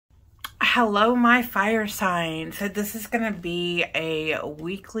Hello, my fire sign. So this is going to be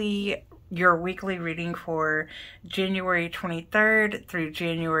your weekly reading for January 23rd through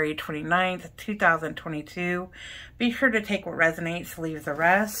January 29th, 2022. Be sure to take what resonates, leave the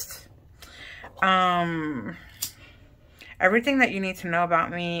rest. Everything that you need to know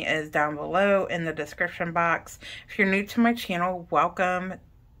about me is down below in the description box. If you're new to my channel, welcome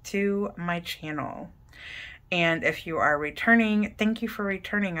to my channel. And if you are returning, thank you for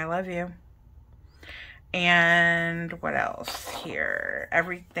returning. I love you. And what else here?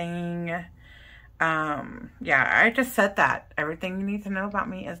 Everything. Yeah, I just said that. Everything you need to know about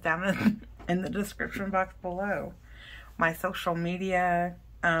me is down in the description box below. My social media.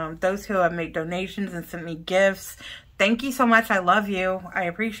 Those who have made donations and sent me gifts. Thank you so much. I love you. I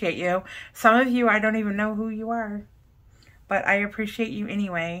appreciate you. Some of you, I don't even know who you are. But I appreciate you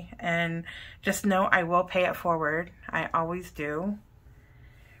anyway, and just know I will pay it forward. I always do.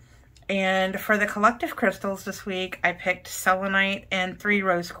 And for the collective crystals this week, I picked selenite and 3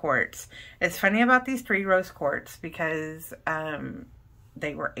 rose quartz. It's funny about these 3 rose quartz because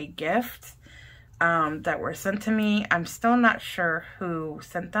they were a gift that were sent to me. I'm still not sure who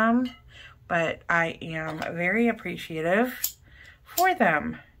sent them, but I am very appreciative for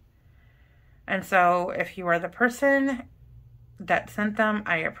them. And so if you are the person that sent them,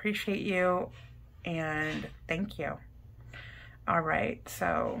 I appreciate you and thank you. All right,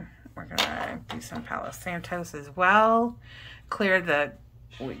 so we're gonna do some Palo Santos as well.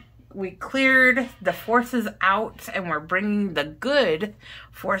 We cleared the forces out, and we're bringing the good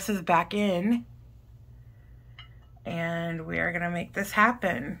forces back in, and we are gonna make this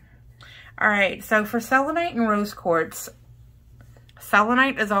happen. All right, so for selenite and rose quartz,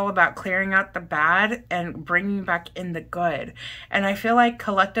 selenite is all about clearing out the bad and bringing back in the good. And I feel like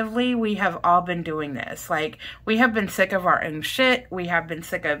collectively we have all been doing this. Like, we have been sick of our own shit. We have been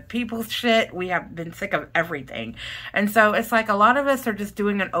sick of people's shit. We have been sick of everything. And so it's like a lot of us are just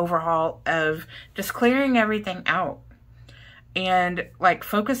doing an overhaul of just clearing everything out. And like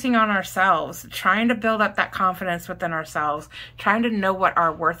focusing on ourselves, trying to build up that confidence within ourselves, trying to know what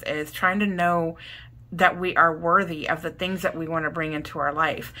our worth is, trying to know that we are worthy of the things that we want to bring into our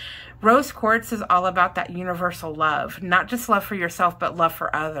life. Rose quartz is all about that universal love, not just love for yourself, but love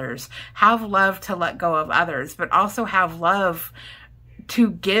for others. Have love to let go of others, but also have love to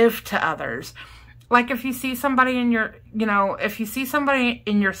give to others. Like if you see somebody in your, if you see somebody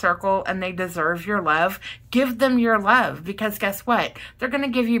in your circle and they deserve your love, give them your love, because guess what? They're going to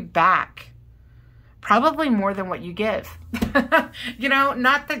give you back. Probably more than what you give.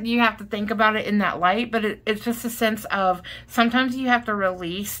 Not that you have to think about it in that light, but it's just a sense of sometimes you have to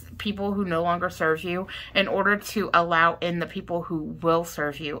release people who no longer serve you in order to allow in the people who will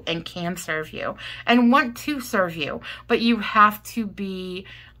serve you and can serve you and want to serve you. But you have to be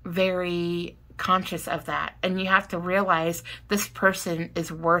very conscious of that, and you have to realize this person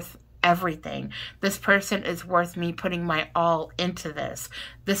is worth everything. This person is worth me putting my all into this.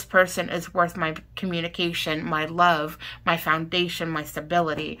 This person is worth my communication, my love, my foundation, my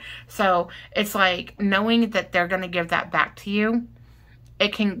stability. So it's like knowing that they're going to give that back to you.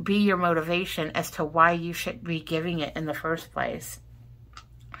 It can be your motivation as to why you should be giving it in the first place.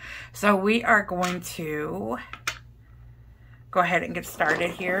 So we are going to go ahead and get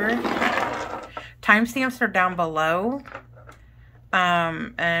started here. Timestamps are down below.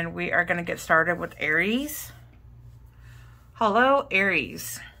 And we are going to get started with Aries. Hello,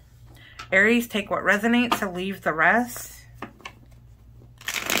 Aries. Aries, take what resonates and leave the rest.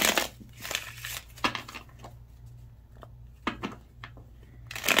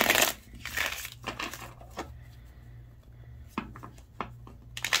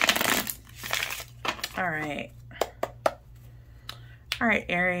 All right. All right,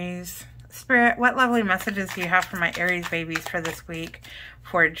 Aries. Spirit, what lovely messages do you have for my Aries babies for this week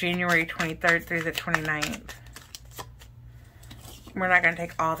for January 23rd through the 29th? We're not going to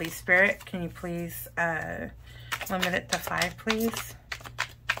take all these, Spirit. Can you please limit it to 5, please?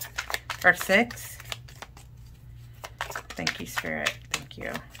 Or 6? Thank you, Spirit. Thank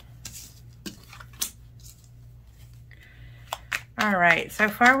you. All right. So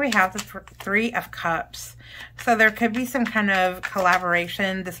far we have the 3 of Cups. So there could be some kind of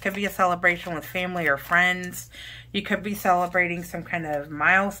collaboration. This could be a celebration with family or friends. You could be celebrating some kind of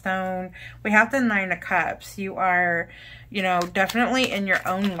milestone. We have the 9 of Cups. You are, definitely in your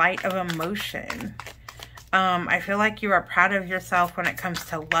own light of emotion. I feel like you are proud of yourself when it comes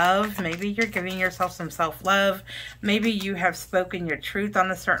to love. Maybe you're giving yourself some self-love. Maybe you have spoken your truth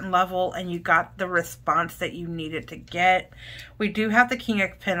on a certain level and you got the response that you needed to get. We do have the King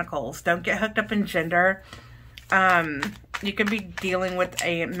of Pentacles. Don't get hooked up in gender. You could be dealing with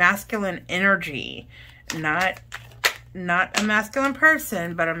a masculine energy, not a masculine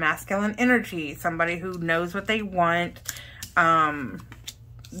person, but a masculine energy. Somebody who knows what they want.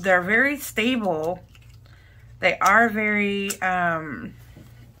 They're very stable. They are very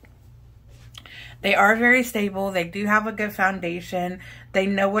stable. They do have a good foundation. They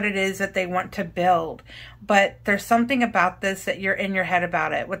know what it is that they want to build. But there's something about this that you're in your head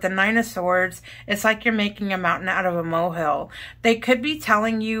about it. With the Nine of Swords, it's like you're making a mountain out of a molehill. They could be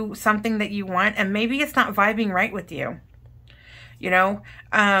telling you something that you want, and maybe it's not vibing right with you. You know,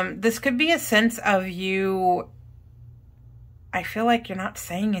 this could be a sense of you. I feel like you're not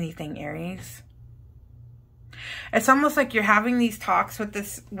saying anything, Aries. It's almost like you're having these talks with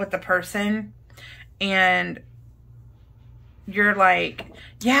the person, and you're like,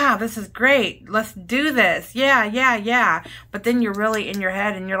 yeah, this is great. Let's do this. Yeah, yeah, yeah. But then you're really in your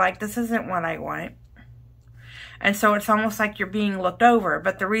head and you're like, this isn't what I want. And so it's almost like you're being looked over.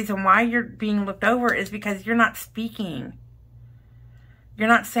 But the reason why you're being looked over is because you're not speaking. You're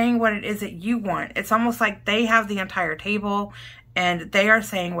not saying what it is that you want. It's almost like they have the entire table and they are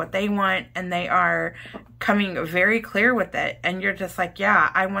saying what they want, and they are coming very clear with it. And you're just like, yeah,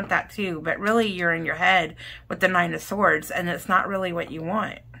 I want that too. But really you're in your head with the Nine of Swords, and it's not really what you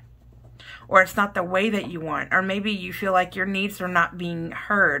want. Or it's not the way that you want. Or maybe you feel like your needs are not being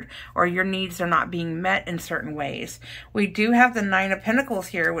heard, or your needs are not being met in certain ways. We do have the Nine of Pentacles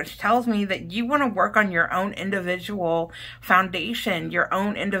here, which tells me that you want to work on your own individual foundation, your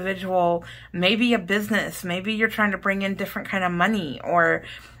own individual, maybe a business, maybe you're trying to bring in different kind of money, or,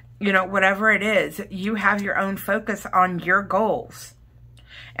 you know, whatever it is. You have your own focus on your goals.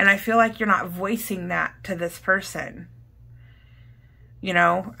 And I feel like you're not voicing that to this person. You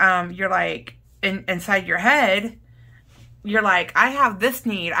know, you're like, inside your head, you're like, I have this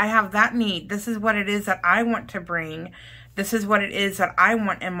need, I have that need. This is what it is that I want to bring. This is what it is that I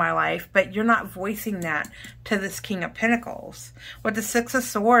want in my life. But you're not voicing that to this King of Pentacles. With the Six of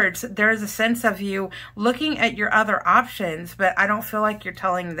Swords, there is a sense of you looking at your other options, but I don't feel like you're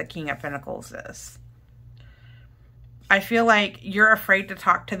telling the King of Pentacles this. I feel like you're afraid to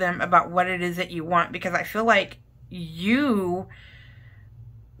talk to them about what it is that you want, because I feel like you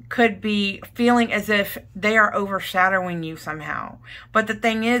could be feeling as if they are overshadowing you somehow. But the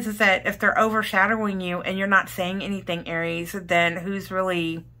thing is that if they're overshadowing you and you're not saying anything, Aries, then who's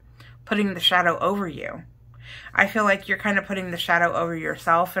really putting the shadow over you? I feel like you're kind of putting the shadow over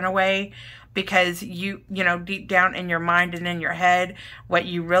yourself in a way, because you know, deep down in your mind and in your head, what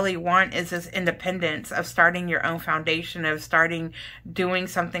you really want is this independence of starting your own foundation, of doing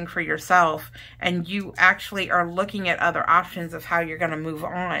something for yourself. And you actually are looking at other options of how you're going to move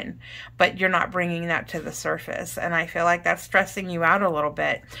on, but you're not bringing that to the surface. And I feel like that's stressing you out a little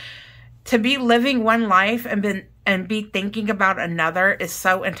bit. To be living one life and be thinking about another is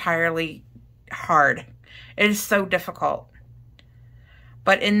so entirely hard. It is so difficult.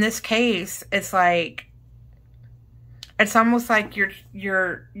 But in this case, it's like, it's almost like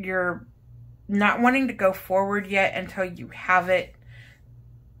you're not wanting to go forward yet until you have it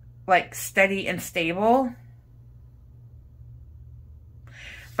like steady and stable.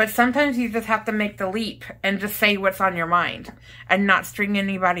 But sometimes you just have to make the leap and just say what's on your mind and not string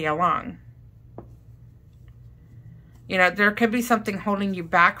anybody along. You know, there could be something holding you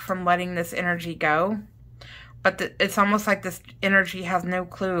back from letting this energy go. But it's almost like this energy has no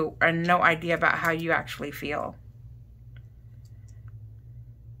clue and no idea about how you actually feel.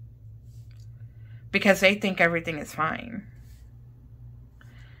 Because they think everything is fine.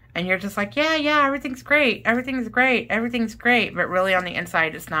 And you're just like, yeah, yeah, everything's great. Everything's great. Everything's great. But really on the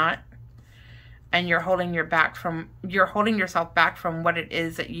inside, it's not. And you're holding yourself back from what it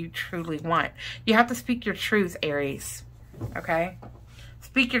is that you truly want. You have to speak your truth, Aries. Okay?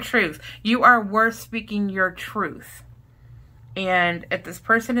 Speak your truth. You are worth speaking your truth. And if this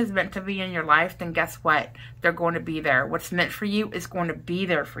person is meant to be in your life, then guess what? They're going to be there. What's meant for you is going to be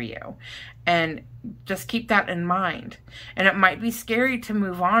there for you. And just keep that in mind. And it might be scary to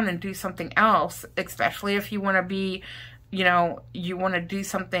move on and do something else, especially if you want to be, you know, you want to do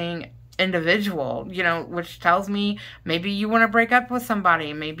something individual, you know, which tells me maybe you want to break up with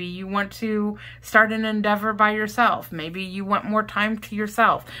somebody. Maybe you want to start an endeavor by yourself. Maybe you want more time to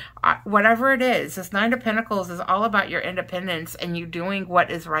yourself. Whatever it is, this Nine of Pentacles is all about your independence and you doing what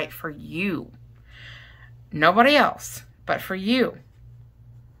is right for you. Nobody else, but for you.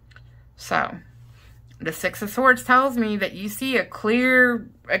 So, the Six of Swords tells me that you see a clear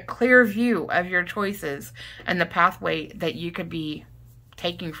view of your choices and the pathway that you could be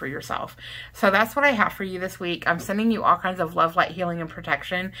taking for yourself. So that's what I have for you this week. I'm sending you all kinds of love, light, healing, and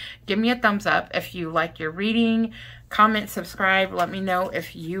protection. Give me a thumbs up if you like your reading. Comment, subscribe. Let me know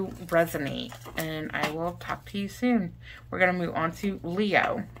if you resonate. And I will talk to you soon. We're going to move on to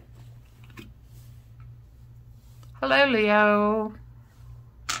Leo. Hello, Leo.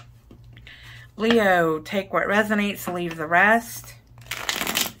 Leo, take what resonates, leave the rest.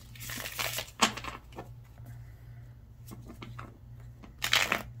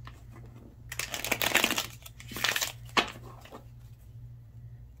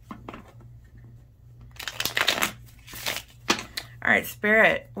 All right,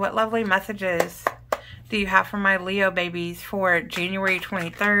 Spirit, what lovely messages do you have for my Leo babies for January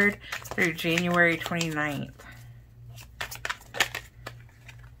 23rd through January 29th?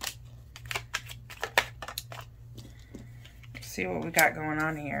 Let's see what we got going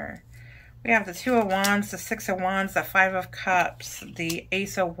on here. We have the Two of Wands, the Six of Wands, the Five of Cups, the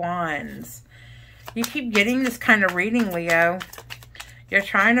Ace of Wands. You keep getting this kind of reading, Leo. You're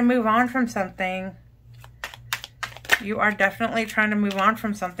trying to move on from something. You are definitely trying to move on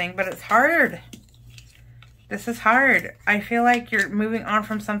from something, but it's hard. This is hard. I feel like you're moving on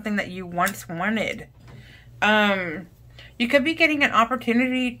from something that you once wanted. You could be getting an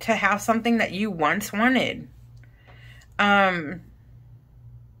opportunity to have something that you once wanted. We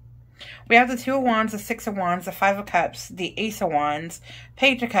have the Two of Wands, the Six of Wands, the Five of Cups, the Ace of Wands,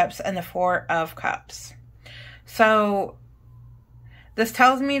 Page of Cups, and the Four of Cups. So this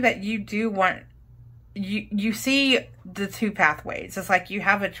tells me that you do want... You see the two pathways. It's like you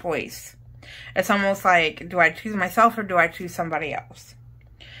have a choice. It's almost like, do I choose myself or do I choose somebody else?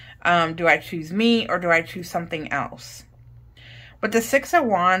 Do I choose me or do I choose something else? With the Six of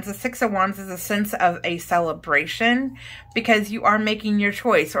Wands is a sense of a celebration because you are making your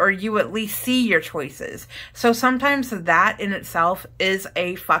choice, or you at least see your choices. So sometimes that in itself is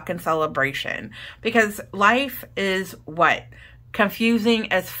a fucking celebration, because life is what?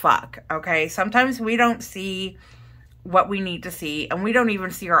 Confusing as fuck, okay? Sometimes we don't see what we need to see, and we don't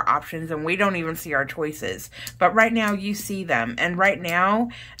even see our options, and we don't even see our choices. But right now, you see them, and right now,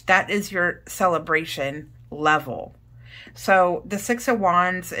 that is your celebration level. So the Six of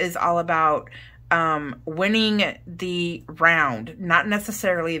Wands is all about winning the round, not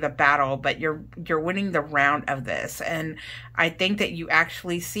necessarily the battle, but you're winning the round of this. And I think that you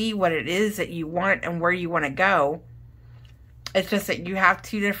actually see what it is that you want and where you want to go. It's just that you have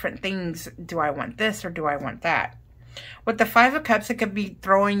two different things. Do I want this or do I want that? With the Five of Cups, it could be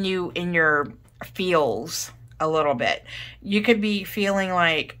throwing you in your feels a little bit. You could be feeling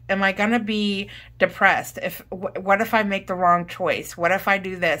like, am I going to be depressed? What if I make the wrong choice? What if I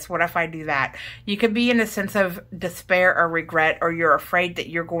do this? What if I do that? You could be in a sense of despair or regret, or you're afraid that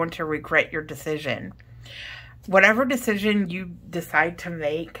you're going to regret your decision. Whatever decision you decide to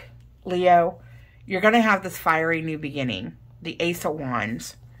make, Leo, you're going to have this fiery new beginning. The Ace of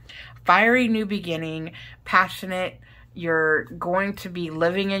Wands. Fiery new beginning, passionate. You're going to be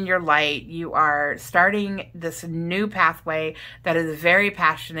living in your light. You are starting this new pathway that is very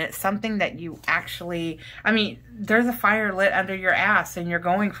passionate. Something that you actually, I mean, there's a fire lit under your ass and you're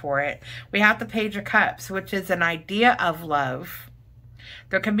going for it. We have the Page of Cups, which is an idea of love.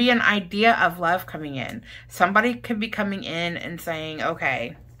 There could be an idea of love coming in. Somebody could be coming in and saying,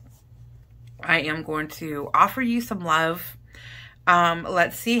 okay, I am going to offer you some love.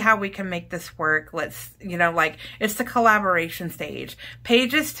 Let's see how we can make this work. Let's, you know, like, it's the collaboration stage.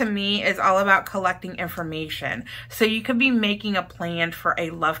 Pages to me is all about collecting information. So you could be making a plan for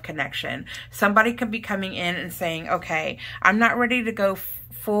a love connection. Somebody could be coming in and saying, okay, I'm not ready to go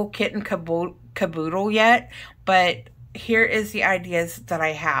full kit and caboodle yet, but here is the ideas that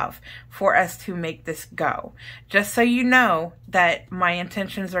I have for us to make this go. Just so you know that my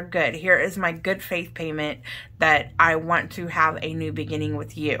intentions are good. Here is my good faith payment that I want to have a new beginning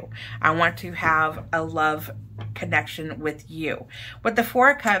with you. I want to have a love connection with you. With the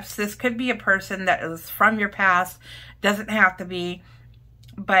Four of Cups, this could be a person that is from your past. Doesn't have to be.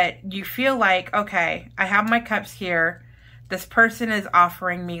 But you feel like, okay, I have my cups here. This person is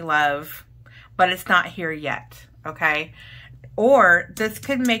offering me love, but it's not here yet. Okay, or this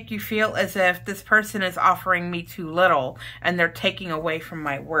could make you feel as if this person is offering me too little and they're taking away from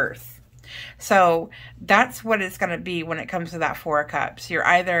my worth. So that's what it's going to be when it comes to that Four of Cups. You're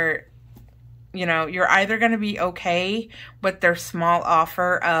either, you know, you're either going to be okay with their small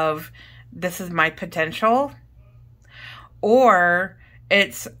offer of this is my potential, or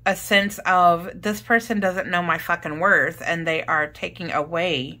it's a sense of this person doesn't know my fucking worth and they are taking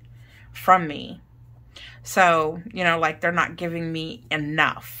away from me. So, you know, like they're not giving me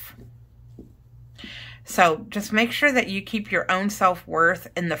enough. So just make sure that you keep your own self-worth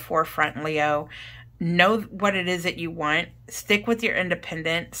in the forefront, Leo. Know what it is that you want. Stick with your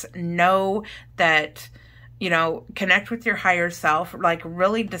independence. Know that, you know, connect with your higher self. Like,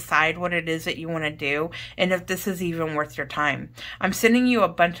 really decide what it is that you want to do and if this is even worth your time. I'm sending you a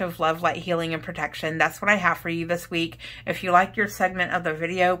bunch of love, light, healing, and protection. That's what I have for you this week. If you like your segment of the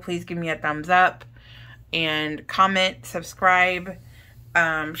video, please give me a thumbs up and comment, subscribe,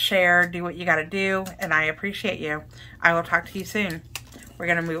 share, do what you got to do, and I appreciate you. I will talk to you soon. We're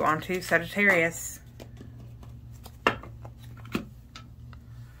going to move on to Sagittarius.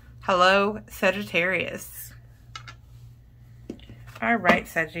 Hello, Sagittarius. All right,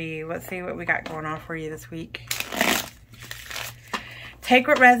 Saggy, let's see what we got going on for you this week. Take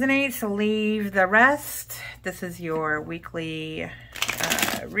what resonates, leave the rest. This is your weekly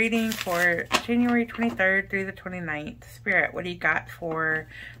reading for January 23rd through the 29th. Spirit, what do you got for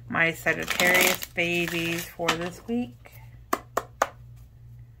my Sagittarius babies for this week?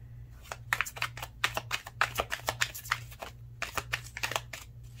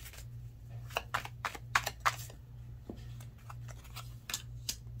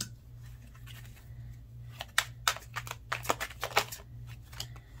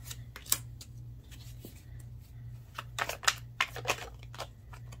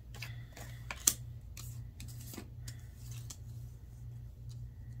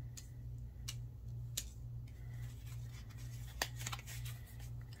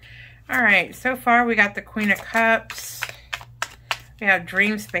 All right, so far we got the Queen of Cups. We have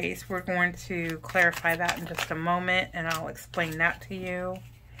dream space. We're going to clarify that in just a moment, and I'll explain that to you.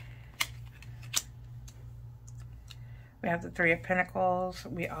 We have the Three of Pentacles.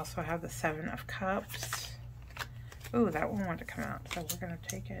 We also have the Seven of Cups. Ooh, that one wanted to come out, so we're going to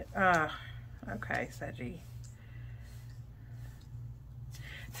take it. Okay, Sedgy.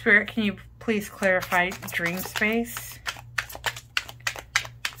 Spirit, can you please clarify dream space?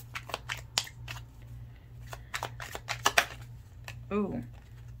 Ooh.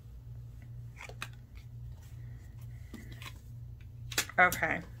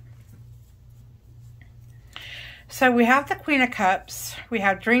 Okay. So we have the Queen of Cups, we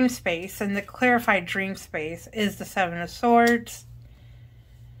have dream space, and the clarified dream space is the Seven of Swords.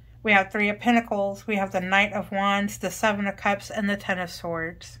 We have Three of Pentacles, we have the Knight of Wands, the Seven of Cups, and the Ten of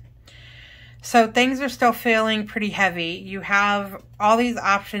Swords. So things are still feeling pretty heavy. You have all these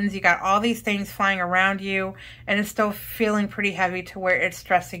options. You got all these things flying around you, and it's still feeling pretty heavy to where it's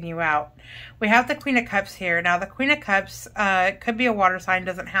stressing you out. We have the Queen of Cups here. Now, the Queen of Cups could be a water sign.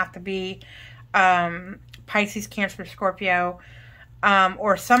 Doesn't have to be Pisces, Cancer, Scorpio,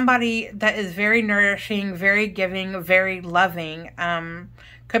 or somebody that is very nourishing, very giving, very loving.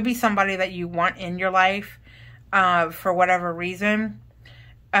 Could be somebody that you want in your life for whatever reason.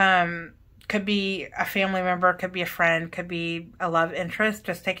 Could be a family member, could be a friend, could be a love interest.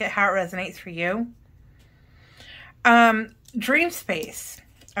 Just take it how it resonates for you. Dream space,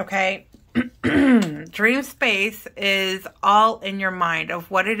 okay? Dream space is all in your mind of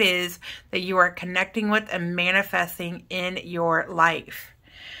what it is that you are connecting with and manifesting in your life.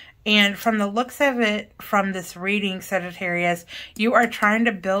 And from the looks of it, from this reading, Sagittarius, you are trying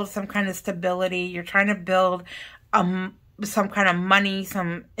to build some kind of stability. You're trying to build some kind of money,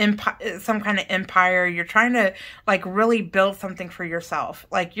 some kind of empire. You're trying to like really build something for yourself.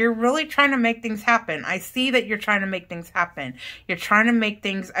 Like you're really trying to make things happen. I see that you're trying to make things happen. You're trying to make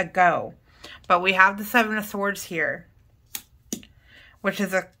things a go. But we have the Seven of Swords here, which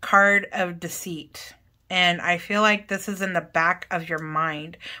is a card of deceit. And I feel like this is in the back of your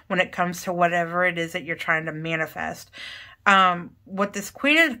mind when it comes to whatever it is that you're trying to manifest. With this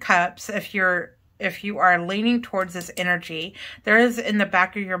Queen of Cups, if you are leaning towards this energy, there is in the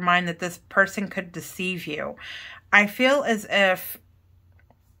back of your mind that this person could deceive you. I feel as if,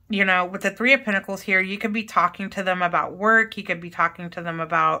 you know, with the Three of Pentacles here, you could be talking to them about work. You could be talking to them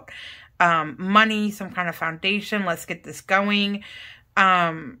about money, some kind of foundation. Let's get this going.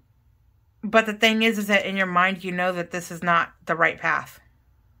 But the thing is that in your mind, you know that this is not the right path.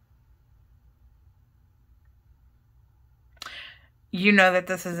 You know that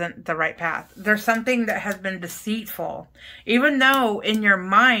this isn't the right path. There's something that has been deceitful. Even though in your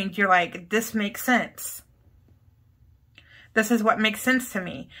mind, you're like, this makes sense. This is what makes sense to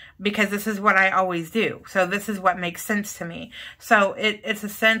me because this is what I always do. So this is what makes sense to me. So it's a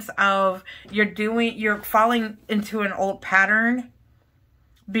sense of you're falling into an old pattern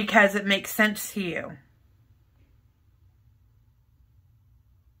because it makes sense to you.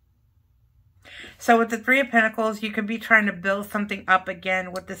 So with the Three of Pentacles, you could be trying to build something up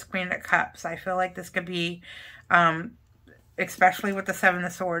again with this Queen of Cups. I feel like this could be, especially with the Seven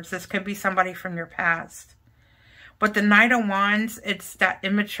of Swords. This could be somebody from your past. But the Knight of Wands, it's that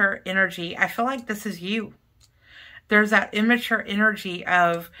immature energy. I feel like this is you. There's that immature energy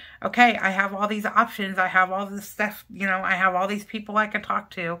of, okay, I have all these options. I have all this stuff, you know, I have all these people I can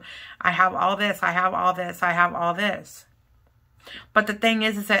talk to. I have all this, I have all this, I have all this. But the thing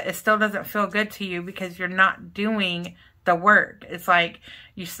is that it still doesn't feel good to you because you're not doing the work. It's like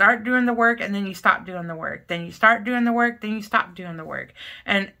you start doing the work and then you stop doing the work. Then you start doing the work, then you stop doing the work.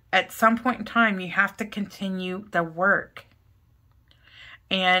 And at some point in time, you have to continue the work.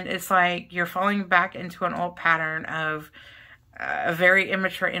 And it's like you're falling back into an old pattern of a very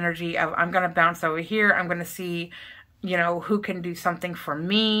immature energy of, I'm going to bounce over here. I'm going to see, you know, who can do something for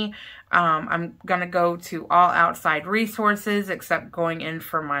me. I'm going to go to all outside resources except going in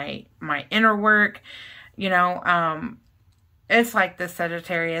for my inner work. You know, it's like this,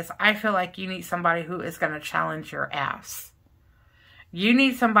 Sagittarius. I feel like you need somebody who is going to challenge your ass. You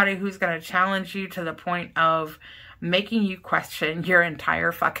need somebody who's going to challenge you to the point of making you question your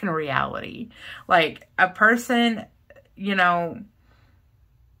entire fucking reality. Like a person, you know,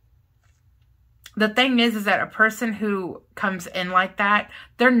 the thing is that a person who comes in like that,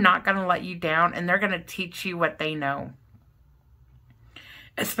 they're not going to let you down and they're going to teach you what they know.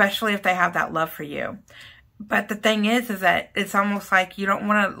 Especially if they have that love for you. But the thing is that it's almost like you don't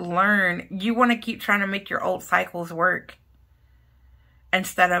want to learn. You want to keep trying to make your old cycles work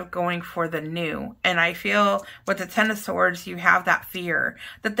instead of going for the new. And I feel with the Ten of Swords, you have that fear.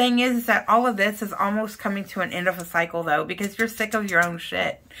 The thing is that all of this is almost coming to an end of a cycle, though, because you're sick of your own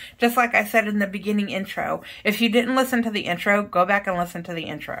shit. Just like I said in the beginning intro. If you didn't listen to the intro, go back and listen to the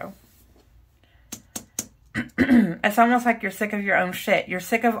intro. It's almost like you're sick of your own shit. You're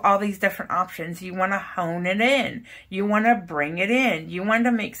sick of all these different options. You want to hone it in. You want to bring it in. You want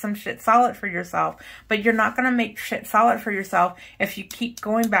to make some shit solid for yourself. But you're not going to make shit solid for yourself if you keep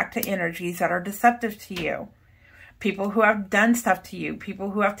going back to energies that are deceptive to you. People who have done stuff to you.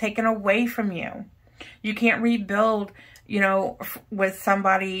 People who have taken away from you. You can't rebuild, you know, with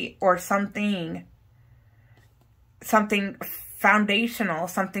somebody or something foundational,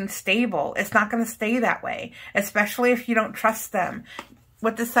 something stable. It's not going to stay that way, especially if you don't trust them.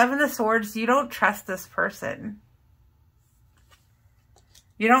 With the Seven of Swords, you don't trust this person.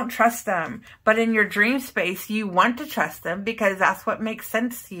 You don't trust them. But in your dream space, you want to trust them because that's what makes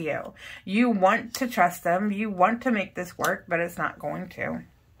sense to you. You want to trust them. You want to make this work, but it's not going to.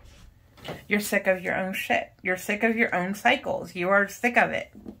 You're sick of your own shit. You're sick of your own cycles. You are sick of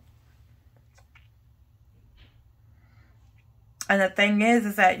it. And the thing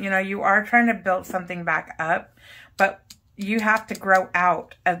is that, you know, you are trying to build something back up, but you have to grow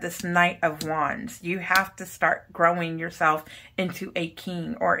out of this Knight of Wands. You have to start growing yourself into a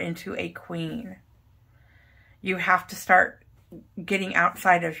king or into a queen. You have to start getting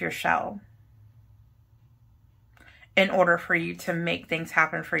outside of your shell in order for you to make things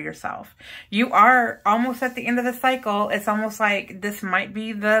happen for yourself. You are almost at the end of the cycle. It's almost like this might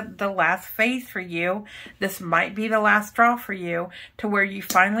be the last phase for you. This might be the last straw for you to where you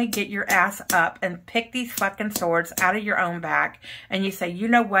finally get your ass up and pick these fucking swords out of your own back. And you say, you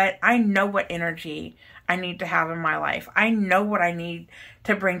know what? I know what energy I need to have in my life. I know what I need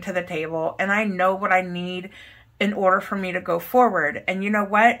to bring to the table. And I know what I need in order for me to go forward. And you know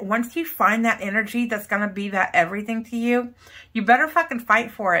what? Once you find that energy that's going to be that everything to you, you better fucking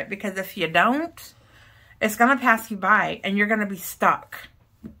fight for it, because if you don't, it's going to pass you by and you're going to be stuck.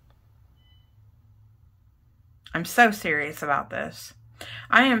 I'm so serious about this.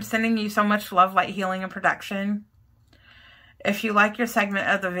 I am sending you so much love, light, healing, and protection. If you like your segment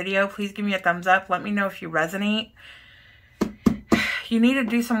of the video, please give me a thumbs up. Let me know if you resonate. You need to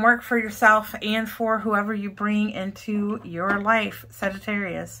do some work for yourself and for whoever you bring into your life,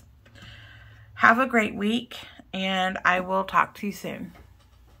 Sagittarius. Have a great week, and I will talk to you soon.